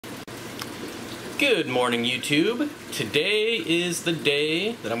Good morning, YouTube. Today is the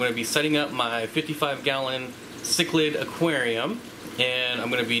day that I'm going to be setting up my 55-gallon Cichlid aquarium, and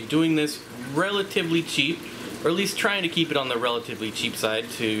I'm going to be doing this relatively cheap, or at least trying to keep it on the relatively cheap side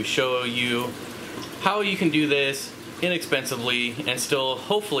to show you how you can do this inexpensively and still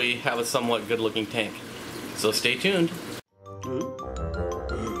hopefully have a somewhat good-looking tank. So stay tuned.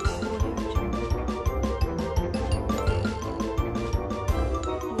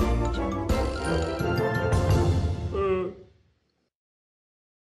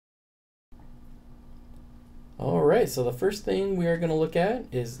 Alright, so the first thing we are going to look at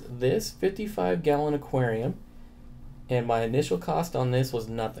is this 55-gallon aquarium, and my initial cost on this was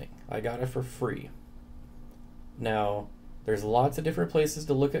nothing. I got it for free. Now, there's lots of different places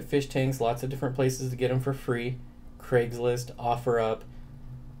to look at fish tanks, lots of different places to get them for free. Craigslist, OfferUp,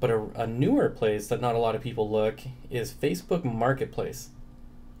 but a newer place that not a lot of people look is Facebook Marketplace.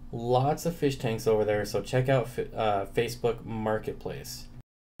 Lots of fish tanks over there, so check out Facebook Marketplace.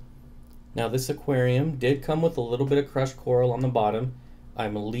 Now this aquarium did come with a little bit of crushed coral on the bottom.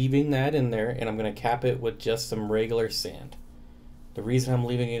 I'm leaving that in there, and I'm going to cap it with just some regular sand. The reason I'm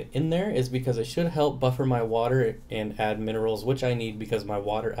leaving it in there is because it should help buffer my water and add minerals, which I need because my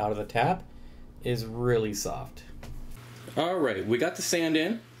water out of the tap is really soft. Alright, we got the sand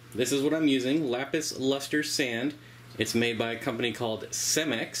in. This is what I'm using, lapis luster sand. It's made by a company called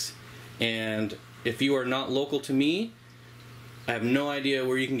Cemex, and if you are not local to me, I have no idea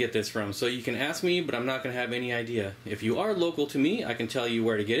where you can get this from, so you can ask me, but I'm not going to have any idea. If you are local to me, I can tell you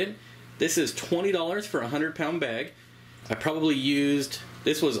where to get it. This is $20 for a 100-pound bag. I probably used,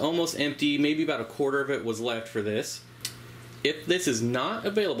 this was almost empty, maybe about a quarter of it was left for this. If this is not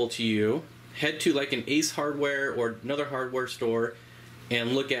available to you, head to like an Ace Hardware or another hardware store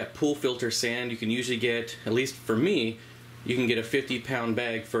and look at pool filter sand. You can usually get, at least for me, you can get a 50-pound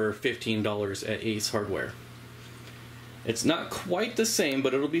bag for $15 at Ace Hardware. It's not quite the same,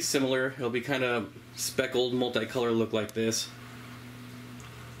 but it'll be similar. It'll be kind of speckled, multicolor look like this.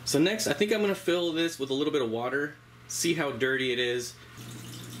 So next, I think I'm going to fill this with a little bit of water, see how dirty it is.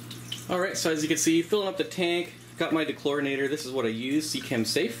 Alright, so as you can see, filling up the tank, got my dechlorinator. This is what I use, Chem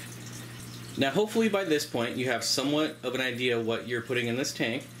Safe. Now hopefully by this point you have somewhat of an idea what you're putting in this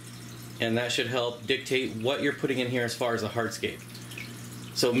tank, and that should help dictate what you're putting in here as far as a hardscape.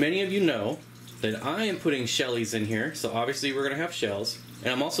 So many of you know that I am putting shellies in here, so obviously we're going to have shells,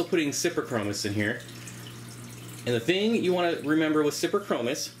 and I'm also putting Cyprichromis in here. And the thing you want to remember with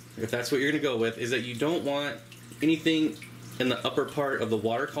Cyprichromis, if that's what you're going to go with, is that you don't want anything in the upper part of the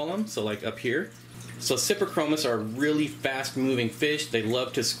water column, so like up here. So Cyprichromis are really fast moving fish. They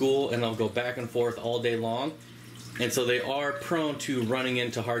love to school and they'll go back and forth all day long, and so they are prone to running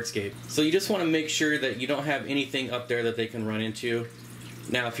into hardscape. So you just want to make sure that you don't have anything up there that they can run into.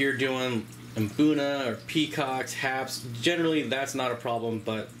 Now if you're doing Mbuna or peacocks, haps, generally that's not a problem,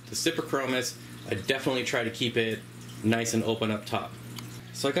 but the Cyprichromis, I definitely try to keep it nice and open up top.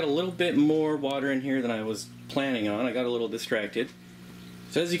 So I got a little bit more water in here than I was planning on. I got a little distracted.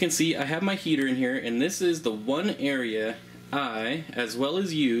 So as you can see, I have my heater in here, and this is the one area I, as well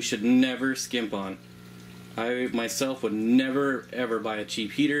as you, should never skimp on. I myself would never ever buy a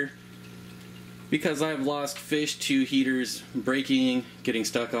cheap heater, because I've lost fish to heaters breaking, getting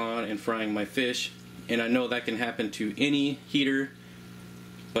stuck on, and frying my fish. And I know that can happen to any heater,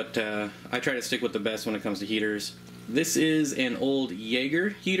 but I try to stick with the best when it comes to heaters. This is an old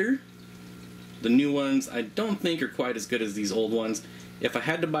Jaeger heater. The new ones I don't think are quite as good as these old ones. If I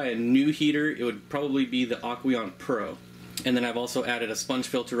had to buy a new heater, it would probably be the Aquarium Pro. And then I've also added a sponge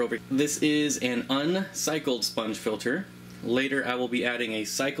filter over. This is an uncycled sponge filter. Later I will be adding a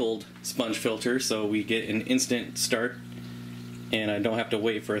cycled sponge filter so we get an instant start and I don't have to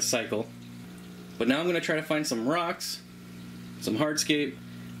wait for a cycle. But now I'm going to try to find some rocks, some hardscape,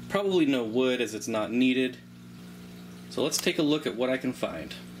 probably no wood as it's not needed. So let's take a look at what I can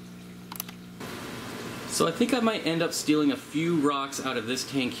find. So I think I might end up stealing a few rocks out of this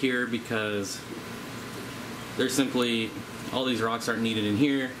tank here because there's simply, all these rocks aren't needed in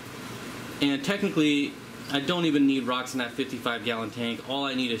here. And technically, I don't even need rocks in that 55-gallon tank. All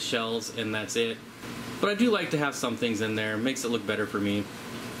I need is shells, and that's it. But I do like to have some things in there. It makes it look better for me.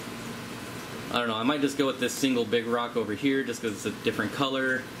 I don't know, I might just go with this single big rock over here just because it's a different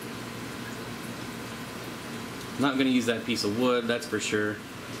color. I'm not going to use that piece of wood, that's for sure.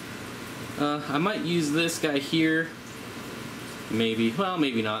 I might use this guy here. Maybe. Well,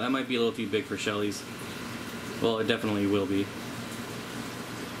 maybe not. That might be a little too big for shellies. Well, it definitely will be.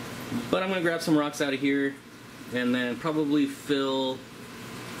 But I'm going to grab some rocks out of here and then probably fill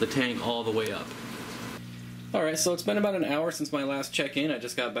the tank all the way up. Alright, so it's been about an hour since my last check-in. I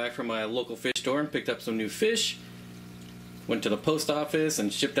just got back from my local fish store and picked up some new fish. Went to the post office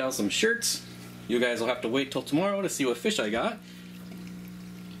and shipped out some shirts. You guys will have to wait till tomorrow to see what fish I got.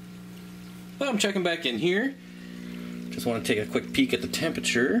 But I'm checking back in here. Just want to take a quick peek at the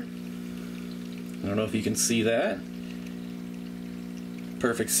temperature. I don't know if you can see that.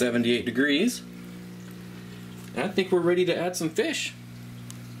 Perfect 78 degrees. And I think we're ready to add some fish.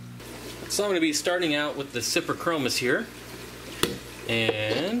 So I'm going to be starting out with the Cyprichromis here.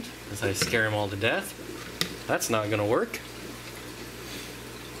 And as I scare them all to death, that's not going to work.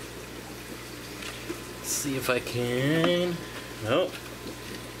 Let's see if I can. Nope.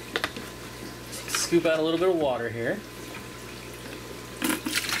 Scoop out a little bit of water here.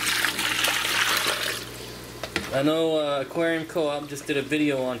 I know Aquarium Co-op just did a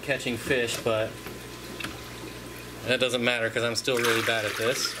video on catching fish, but that doesn't matter because I'm still really bad at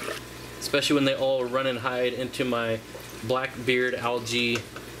this. Especially when they all run and hide into my blackbeard algae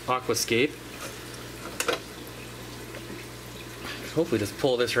aquascape. Hopefully just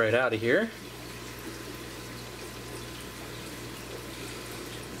pull this right out of here.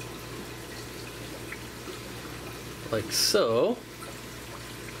 Like so.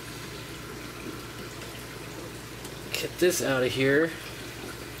 Get this out of here.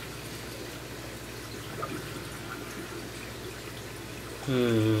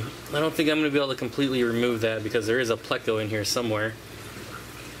 I don't think I'm going to be able to completely remove that because there is a pleco in here somewhere.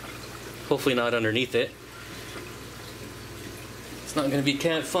 Hopefully not underneath it. It's not going to be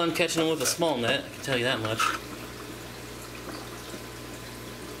fun catching them with a small net, I can tell you that much.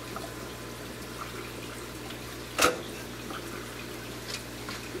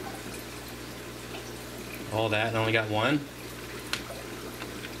 All that, and I only got one.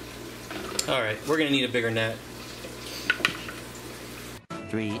 Alright, we're going to need a bigger net.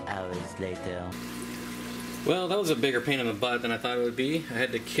 3 hours later. Well, that was a bigger pain in the butt than I thought it would be. I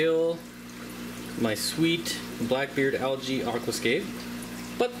had to kill my sweet blackbeard algae aquascape.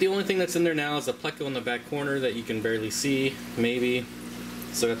 But the only thing that's in there now is a pleco in the back corner that you can barely see, maybe.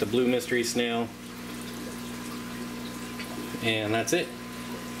 So I got the blue mystery snail. And that's it.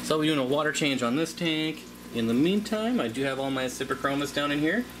 So I'll be doing a water change on this tank. In the meantime, I do have all my Cyprichromis down in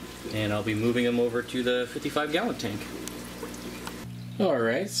here. And I'll be moving them over to the 55-gallon tank.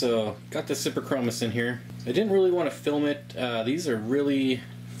 Alright, so got the Cyprichromis in here. I didn't really want to film it. These are really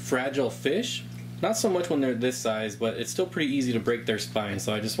fragile fish. Not so much when they're this size, but it's still pretty easy to break their spine.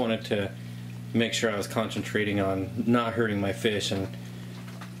 So I just wanted to make sure I was concentrating on not hurting my fish and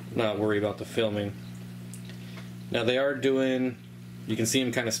not worry about the filming. Now they are doing, you can see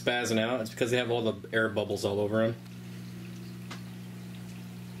them kind of spazzing out. It's because they have all the air bubbles all over them.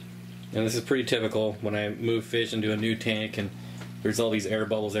 And this is pretty typical when I move fish into a new tank and there's all these air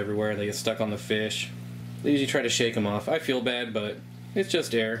bubbles everywhere and they get stuck on the fish. They usually try to shake them off. I feel bad, but it's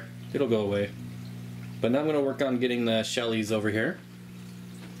just air. It'll go away. But now I'm going to work on getting the shellies over here.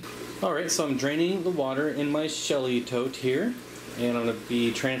 Alright, so I'm draining the water in my shelly tote here. And I'm going to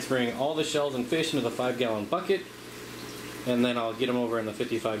be transferring all the shells and fish into the 5-gallon bucket. And then I'll get them over in the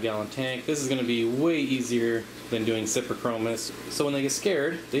 55-gallon tank. This is going to be way easier than doing Cyprichromis. So when they get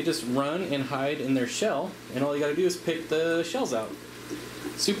scared, they just run and hide in their shell, and all you got to do is pick the shells out.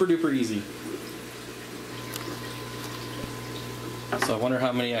 Super duper easy. So I wonder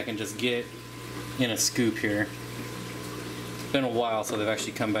how many I can just get in a scoop here. It's been a while so they've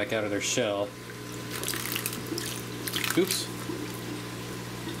actually come back out of their shell. Oops.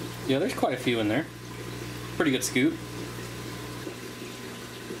 Yeah, there's quite a few in there. Pretty good scoop.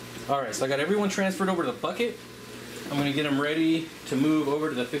 Alright, so I got everyone transferred over to the bucket. I'm going to get them ready to move over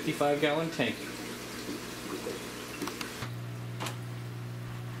to the 55-gallon tank.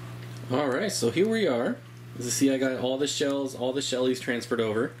 Alright, so here we are. As you see, I got all the shells, all the shellies transferred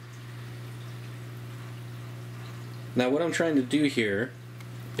over. Now what I'm trying to do here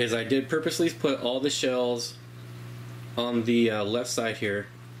is I did purposely put all the shells on the left side here,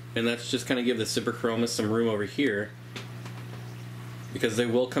 and that's just kind of give the Cyprichromis some room over here, because they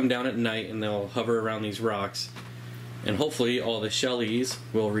will come down at night and they'll hover around these rocks, and hopefully all the shellies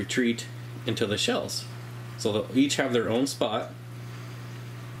will retreat into the shells. So they'll each have their own spot.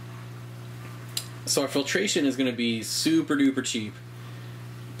 So our filtration is going to be super duper cheap.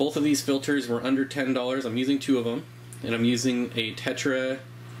 Both of these filters were under $10. I'm using 2 of them, and I'm using a Tetra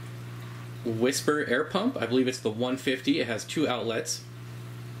Whisper air pump. I believe it's the 150. It has 2 outlets,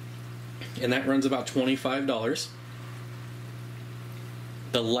 and that runs about $25.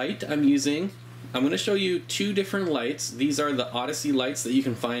 The light I'm using, I'm going to show you 2 different lights. These are the Odyssey lights that you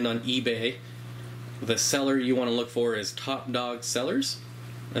can find on eBay. The seller you want to look for is Top Dog Sellers.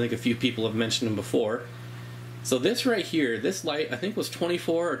 I think a few people have mentioned them before. So this right here, this light I think was $24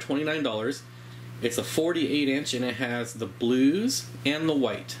 or $29. It's a 48-inch and it has the blues and the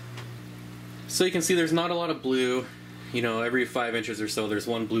white. So you can see there's not a lot of blue. You know, every 5 inches or so there's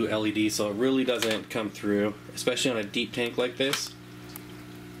one blue LED, so it really doesn't come through, especially on a deep tank like this.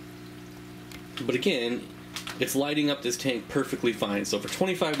 But again, it's lighting up this tank perfectly fine. So for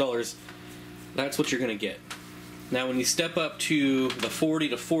 $25, that's what you're going to get. Now when you step up to the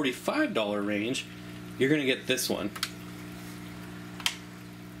 $40 to $45 range, you're going to get this one.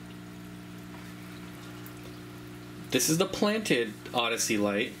 This is the planted Odyssey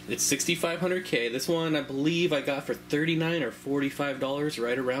light. It's 6500K. This one I believe I got for $39 or $45,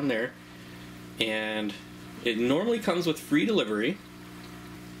 right around there. And it normally comes with free delivery.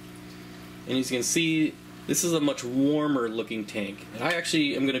 And as you can see, this is a much warmer looking tank. And I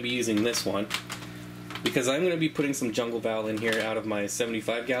actually am going to be using this one because I'm going to be putting some jungle val in here out of my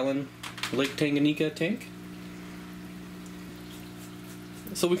 75-gallon Lake Tanganyika tank.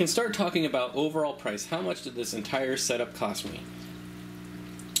 So we can start talking about overall price. How much did this entire setup cost me?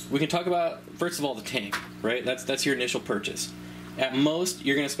 We can talk about, first of all, the tank, right? That's your initial purchase. At most,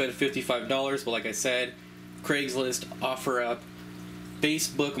 you're going to spend $55, but like I said, Craigslist, OfferUp,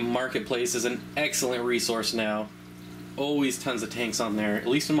 Facebook Marketplace is an excellent resource now. Always tons of tanks on there, at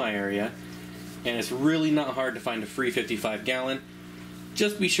least in my area. And it's really not hard to find a free 55-gallon.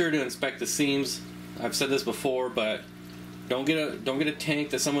 Just be sure to inspect the seams. I've said this before, but don't get a tank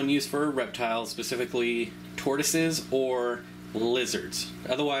that someone used for reptiles, specifically tortoises or lizards.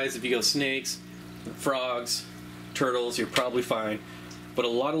 Otherwise, if you go snakes, frogs, turtles, you're probably fine. But a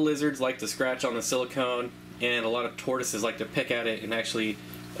lot of lizards like to scratch on the silicone, and a lot of tortoises like to pick at it and actually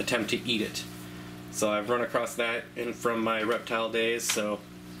attempt to eat it. So I've run across that from my reptile days. So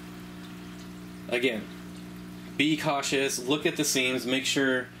again, be cautious, look at the seams, make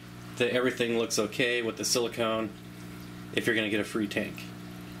sure that everything looks okay with the silicone if you're going to get a free tank.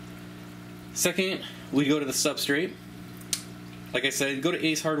 Second, we go to the substrate. Like I said, go to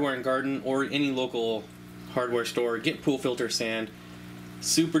Ace Hardware and Garden or any local hardware store, get pool filter sand.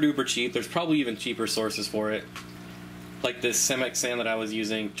 Super duper cheap. There's probably even cheaper sources for it. Like this Cemex sand that I was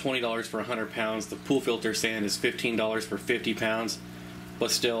using, $20 for 100 pounds. The pool filter sand is $15 for 50 pounds. But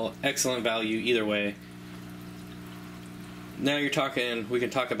still, excellent value either way. Now we can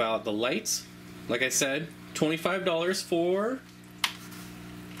talk about the lights. Like I said, $25 for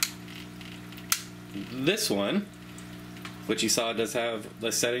this one, which you saw does have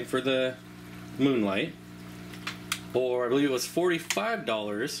the setting for the moonlight. Or I believe it was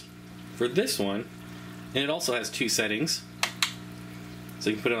 $45 for this one, and it also has two settings. So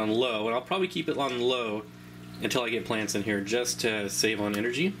you can put it on low, and I'll probably keep it on low until I get plants in here just to save on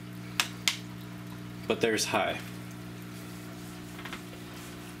energy. But there's high.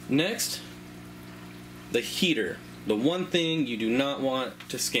 Next, the heater. The one thing you do not want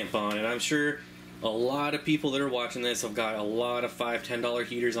to skimp on, and I'm sure a lot of people that are watching this have got a lot of $5, $10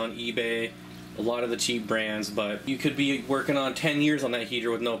 heaters on eBay, a lot of the cheap brands, but you could be working on 10 years on that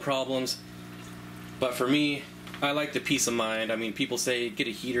heater with no problems. But for me, I like the peace of mind. I mean, people say get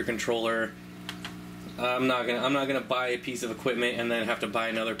a heater controller. I'm not gonna buy a piece of equipment and then have to buy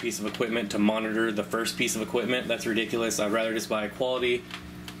another piece of equipment to monitor the first piece of equipment. That's ridiculous. I'd rather just buy a quality.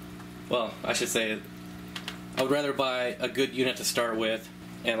 Well, I should say, I would rather buy a good unit to start with.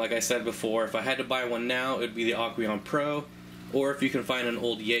 And like I said before, if I had to buy one now, it would be the Aquarium Pro. Or if you can find an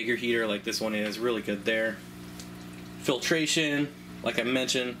old Jaeger heater like this one is, really good there. Filtration, like I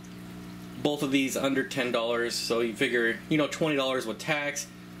mentioned, both of these under $10, so you figure, you know, $20 with tax,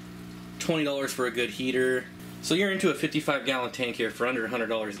 $20 for a good heater. So you're into a 55-gallon tank here for under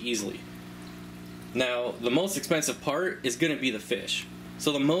 $100 easily. Now, the most expensive part is going to be the fish.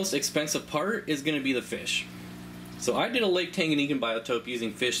 So the most expensive part is going to be the fish. So I did a Lake Tanganyika biotope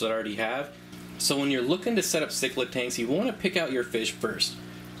using fish that I already have. So when you're looking to set up cichlid tanks, you want to pick out your fish first.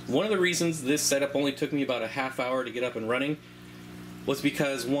 One of the reasons this setup only took me about a half hour to get up and running was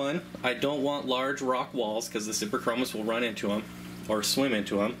because, one, I don't want large rock walls because the Cyprichromis will run into them or swim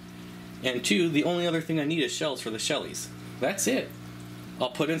into them. And two, the only other thing I need is shells for the shellies. That's it. I'll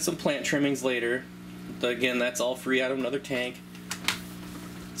put in some plant trimmings later. Again, that's all free out of another tank.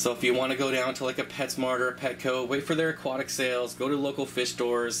 So if you want to go down to like a PetSmart or a Petco, wait for their aquatic sales, go to local fish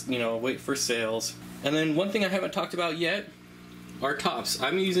stores, you know, wait for sales. And then one thing I haven't talked about yet are tops.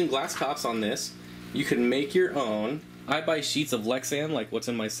 I'm using glass tops on this. You can make your own. I buy sheets of Lexan, like what's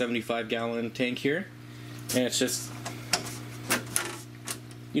in my 75-gallon tank here. And it's just,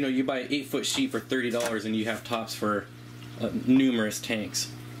 you know, you buy an 8-foot sheet for $30 and you have tops for numerous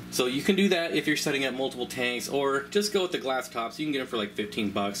tanks. So you can do that if you're setting up multiple tanks, or just go with the glass tops. You can get them for like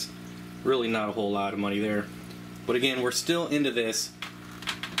 15 bucks. Really not a whole lot of money there. But again, we're still into this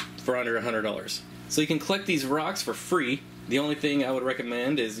for under $100. So you can collect these rocks for free. The only thing I would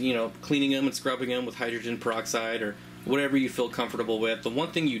recommend is, you know, cleaning them and scrubbing them with hydrogen peroxide or whatever you feel comfortable with. The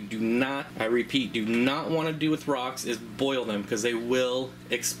one thing you do not, I repeat, do not want to do with rocks is boil them, because they will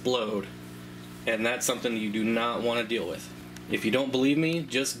explode. And that's something you do not want to deal with. If you don't believe me,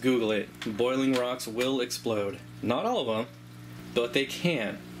 just Google it. Boiling rocks will explode. Not all of them, but they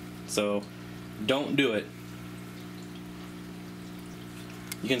can. So don't do it.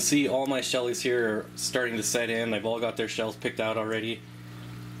 You can see all my shellies here are starting to set in. They've all got their shells picked out already.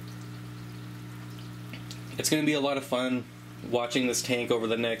 It's going to be a lot of fun watching this tank over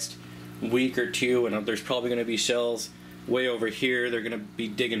the next week or two, and there's probably going to be shells way over here. They're going to be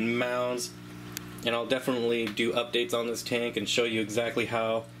digging mounds, and I'll definitely do updates on this tank and show you exactly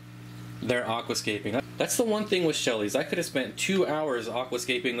how they're aquascaping. That's the one thing with shellies. I could have spent 2 hours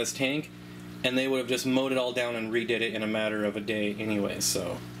aquascaping this tank, and they would have just mowed it all down and redid it in a matter of a day anyway,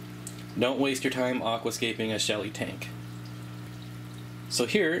 so don't waste your time aquascaping a shelly tank. So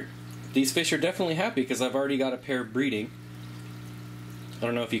here, these fish are definitely happy because I've already got a pair breeding. I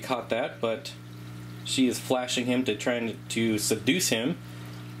don't know if you caught that, but she is flashing him to trying to seduce him,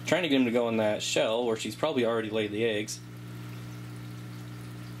 trying to get him to go in that shell where she's probably already laid the eggs.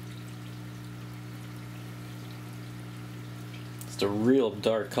 It's a real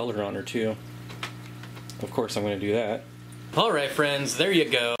dark color on her too. Of course I'm going to do that. Alright friends, there you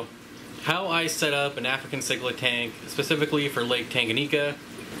go. How I set up an African cichlid tank specifically for Lake Tanganyika.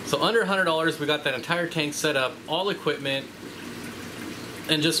 So under $100 we got that entire tank set up, all equipment,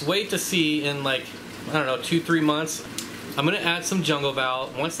 and just wait to see in like, I don't know, 2-3 months. I'm going to add some jungle val.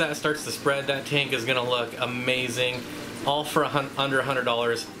 Once that starts to spread, that tank is going to look amazing. All for under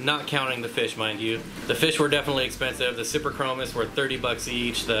 $100, not counting the fish, mind you. The fish were definitely expensive. The Cyprichromis were 30 bucks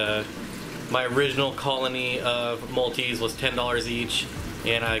each. My original colony of multis was $10 each,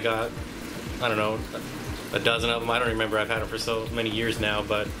 and I got, I don't know, a dozen of them. I don't remember, I've had them for so many years now,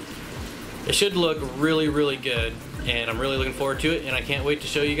 but it should look really, really good, and I'm really looking forward to it, and I can't wait to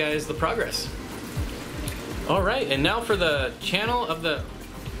show you guys the progress. Alright, and now for the channel of the...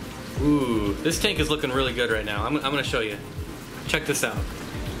 Ooh, this tank is looking really good right now. I'm going to show you. Check this out.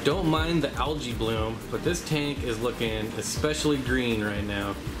 Don't mind the algae bloom, but this tank is looking especially green right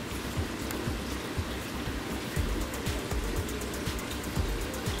now.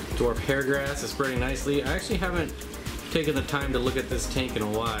 Dwarf hairgrass is spreading nicely. I actually haven't taken the time to look at this tank in a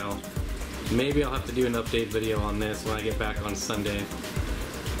while. Maybe I'll have to do an update video on this when I get back on Sunday.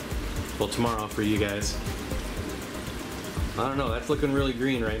 Well, tomorrow for you guys. I don't know, that's looking really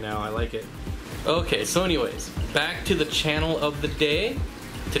green right now. I like it. Okay, so anyways, back to the channel of the day.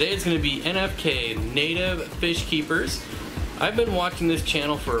 Today is going to be NFK, Native Fish Keepers. I've been watching this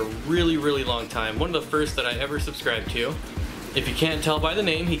channel for a really, really long time. One of the first that I ever subscribed to. If you can't tell by the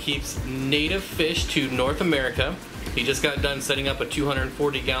name, he keeps native fish to North America. He just got done setting up a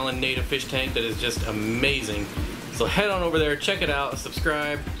 240-gallon native fish tank that is just amazing. So head on over there, check it out,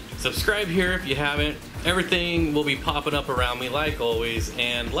 subscribe. Subscribe here if you haven't. Everything will be popping up around me like always,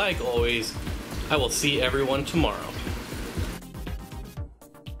 and like always, I will see everyone tomorrow.